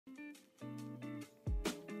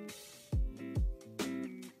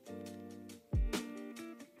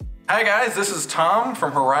Hi guys, this is Tom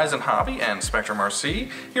from Horizon Hobby and Spektrum RC,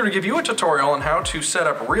 here to give you a tutorial on how to set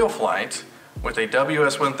up RealFlight with a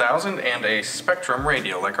WS1000 and a Spektrum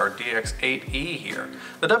radio like our DX8E here.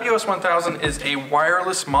 The WS1000 is a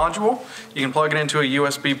wireless module. You can plug it into a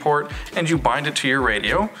USB port and you bind it to your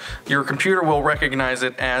radio. Your computer will recognize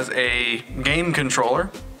it as a game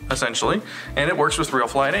controller, essentially, and it works with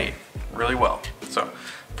RealFlight 8 really well. So,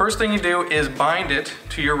 first thing you do is bind it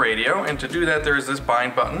to your radio, and to do that there is this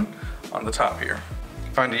bind button on the top here.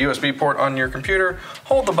 Find a USB port on your computer,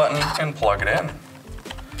 hold the button and plug it in.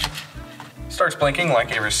 Starts blinking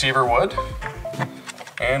like a receiver would,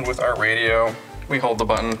 and with our radio we hold the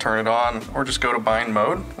button, turn it on, or just go to bind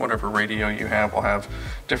mode. Whatever radio you have will have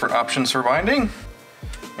different options for binding,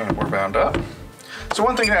 and we're bound up. So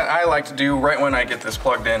one thing that I like to do right when I get this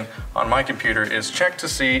plugged in on my computer is check to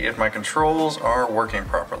see if my controls are working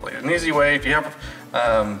properly. An easy way, if you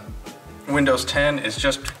have Windows 10, is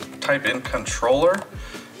just type in controller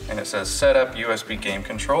and it says setup USB game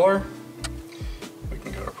controller. We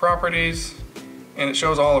can go to properties and it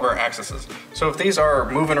shows all of our accesses. So if these are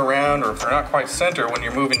moving around or if they're not quite center when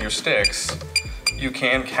you're moving your sticks, you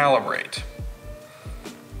can calibrate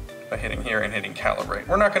by hitting here and hitting calibrate.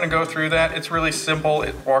 We're not going to go through that. It's really simple.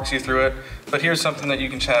 It walks you through it. But here's something that you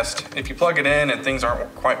can test. If you plug it in and things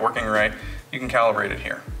aren't quite working right, you can calibrate it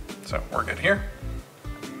here. So we're good here.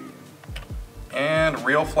 And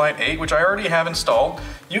RealFlight 8, which I already have installed.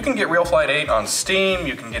 You can get RealFlight 8 on Steam.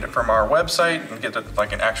 You can get it from our website. You can get it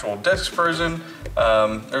like an actual disc version.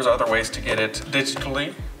 There's other ways to get it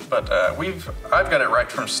digitally, but I've got it right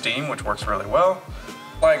from Steam, which works really well.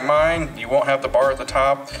 Like mine, you won't have the bar at the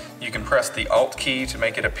top. You can press the Alt key to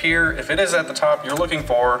make it appear. If it is at the top, you're looking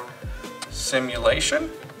for simulation.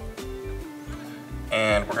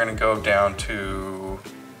 And we're gonna go down to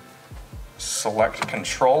select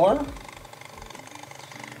controller.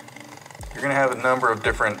 You're gonna have a number of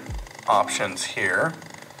different options here.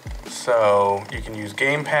 So you can use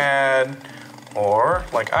gamepad, or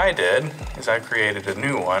like I did, is I created a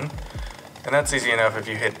new one. And that's easy enough if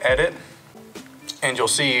you hit edit. And you'll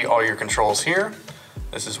see all your controls here.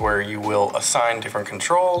 This is where you will assign different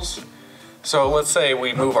controls. So let's say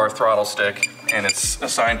we move our throttle stick and it's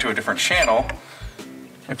assigned to a different channel.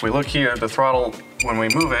 If we look here, the throttle, when we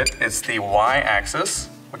move it, it's the Y axis,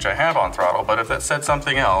 which I have on throttle, but if that said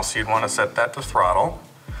something else, you'd want to set that to throttle.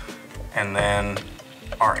 And then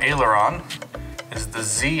our aileron is the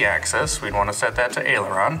Z axis. We'd want to set that to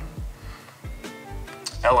aileron.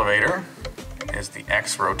 Elevator is the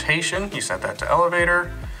X rotation, you set that to elevator,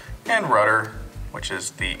 and rudder, which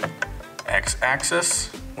is the X axis,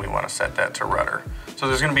 we want to set that to rudder. So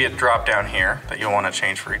there's going to be a drop down here that you'll want to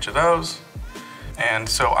change for each of those. And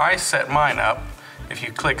so I set mine up, if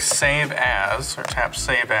you click save as, or tap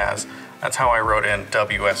save as, that's how I wrote in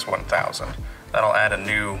WS1000. That'll add a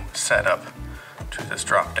new setup to this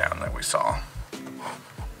drop down that we saw.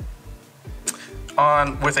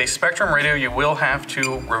 With a Spektrum radio, you will have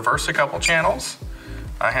to reverse a couple channels.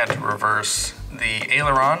 I had to reverse the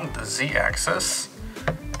aileron, the Z axis,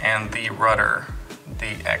 and the rudder,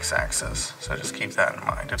 the X axis. So just keep that in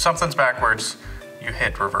mind. If something's backwards, you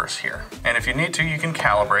hit reverse here. And if you need to, you can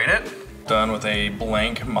calibrate it. Done with a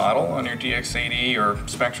blank model on your DX8E or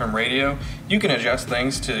Spektrum radio, you can adjust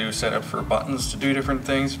things to set up for buttons to do different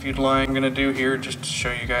things if you'd like. I'm gonna do here, just to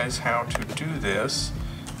show you guys how to do this,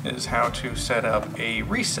 is how to set up a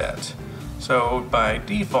reset. So by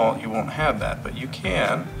default you won't have that, but you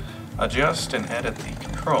can adjust and edit the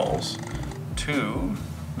controls to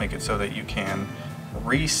make it so that you can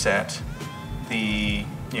reset the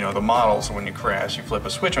the model. So when you crash, you flip a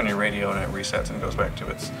switch on your radio and it resets and goes back to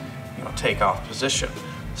its takeoff position.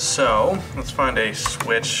 So let's find a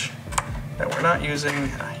switch that we're not using.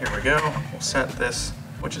 Here we go. We'll set this,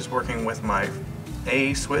 which is working with my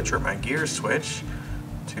A switch or my gear switch,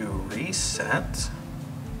 to reset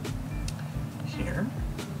here,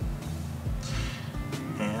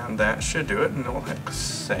 and that should do it. And then we'll hit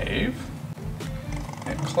save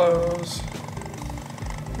and close.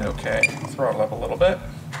 Okay, throttle up a little bit.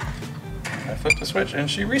 I flipped the switch and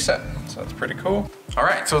she reset, so that's pretty cool. All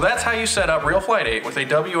right, so that's how you set up RealFlight 8 with a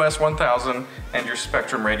WS1000 and your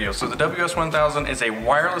Spektrum radio. So the WS1000 is a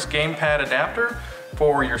wireless gamepad adapter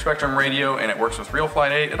for your Spektrum radio, and it works with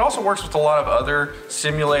RealFlight 8. It also works with a lot of other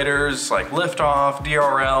simulators like Liftoff,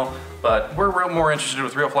 DRL, but we're more interested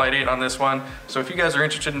with RealFlight 8 on this one. So if you guys are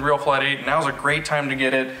interested in RealFlight 8, now's a great time to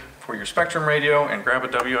get it for your Spektrum radio and grab a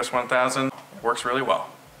WS1000. It works really well.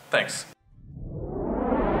 Thanks.